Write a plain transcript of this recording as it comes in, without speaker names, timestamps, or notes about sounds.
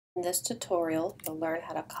In this tutorial, you'll learn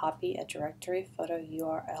how to copy a directory photo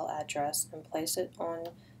URL address and place it on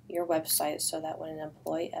your website so that when an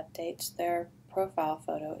employee updates their profile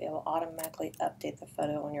photo, it will automatically update the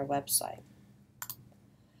photo on your website.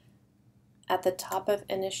 At the top of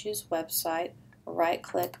an issue's website,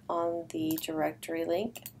 right-click on the directory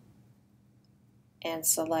link and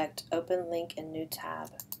select Open Link in New tab.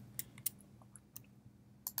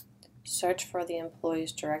 Search for the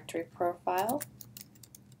employee's directory profile.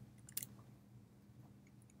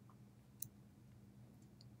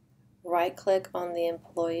 Right-click on the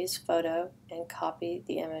employee's photo and copy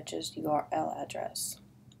the image's URL address.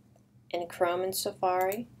 In Chrome and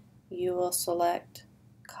Safari, you will select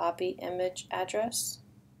Copy Image Address.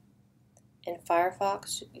 In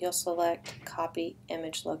Firefox, you'll select Copy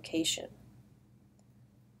Image Location.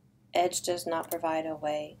 Edge does not provide a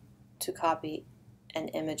way to copy an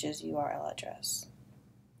image's URL address.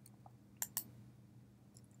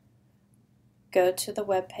 Go to the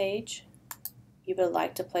web page you would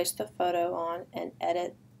like to place the photo on and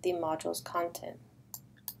edit the module's content.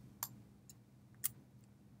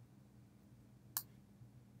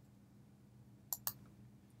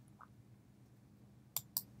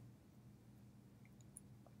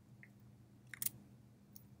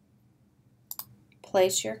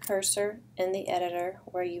 Place your cursor in the editor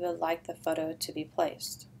where you would like the photo to be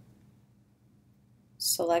placed.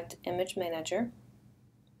 Select Image Manager.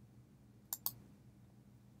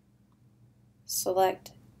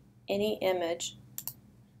 Select any image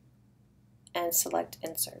and select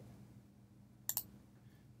Insert.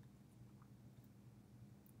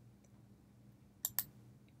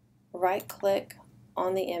 Right-click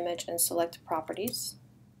on the image and select Properties.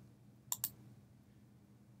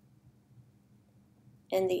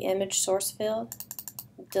 In the image source field,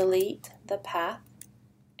 delete the path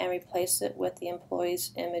and replace it with the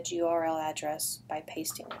employee's image URL address by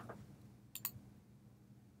pasting it.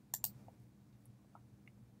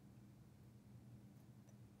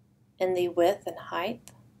 In the width and height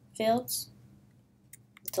fields,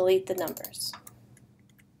 delete the numbers.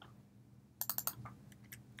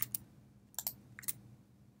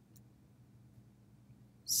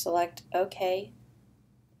 Select OK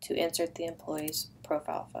to insert the employee's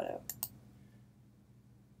profile photo.